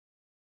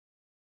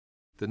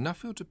The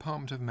Nuffield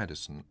Department of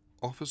Medicine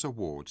offers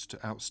awards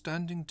to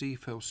outstanding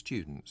DPhil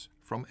students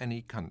from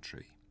any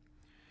country.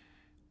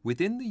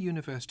 Within the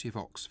University of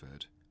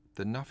Oxford,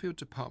 the Nuffield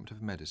Department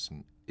of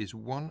Medicine is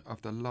one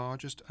of the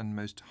largest and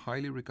most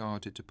highly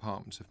regarded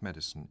departments of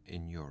medicine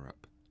in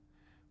Europe.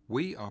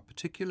 We are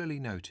particularly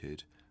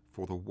noted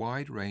for the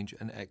wide range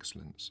and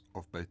excellence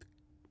of both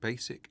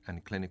basic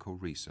and clinical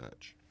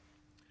research.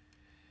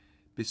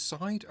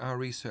 Beside our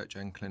research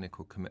and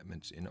clinical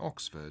commitments in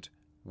Oxford,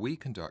 we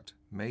conduct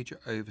major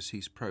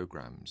overseas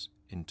programs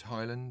in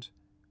Thailand,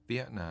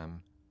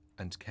 Vietnam,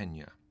 and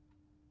Kenya.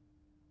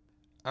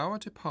 Our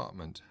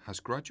department has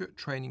graduate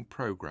training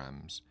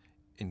programs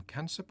in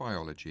cancer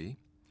biology,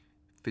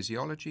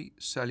 physiology,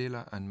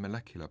 cellular and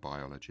molecular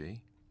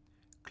biology,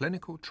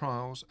 clinical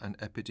trials and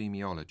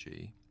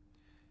epidemiology,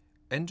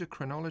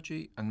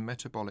 endocrinology and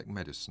metabolic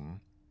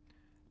medicine,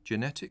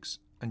 genetics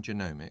and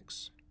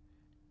genomics,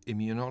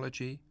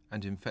 immunology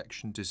and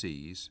infection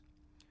disease,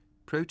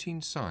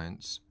 protein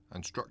science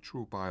and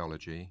structural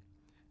biology,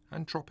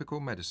 and tropical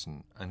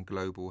medicine and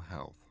global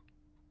health.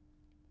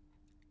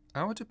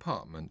 Our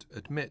department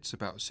admits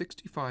about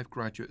 65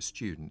 graduate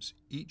students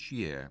each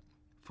year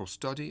for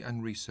study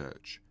and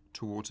research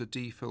towards a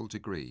DPhil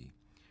degree,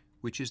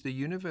 which is the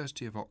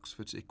University of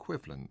Oxford's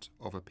equivalent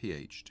of a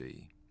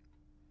PhD.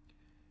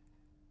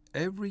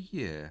 Every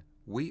year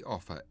we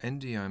offer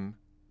NDM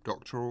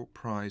Doctoral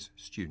Prize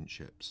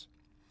Studentships,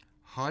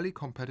 highly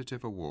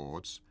competitive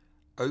awards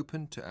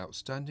open to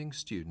outstanding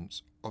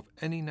students of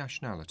any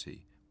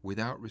nationality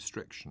without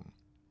restriction.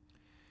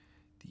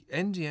 The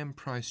NDM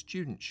Prize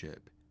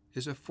Studentship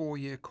is a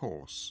 4-year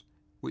course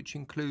which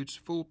includes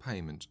full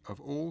payment of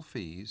all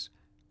fees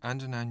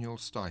and an annual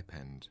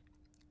stipend.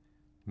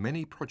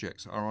 Many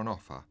projects are on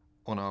offer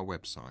on our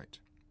website.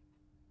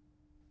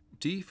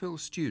 DPhil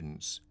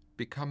students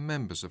become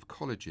members of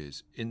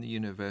colleges in the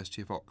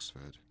University of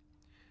Oxford.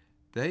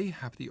 They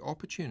have the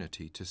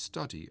opportunity to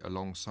study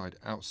alongside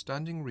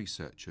outstanding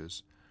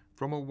researchers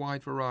from a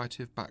wide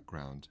variety of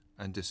background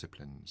and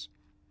disciplines.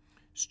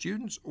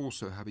 Students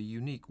also have a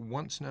unique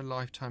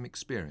once-in-a-lifetime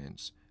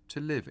experience to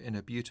live in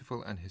a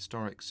beautiful and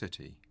historic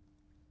city.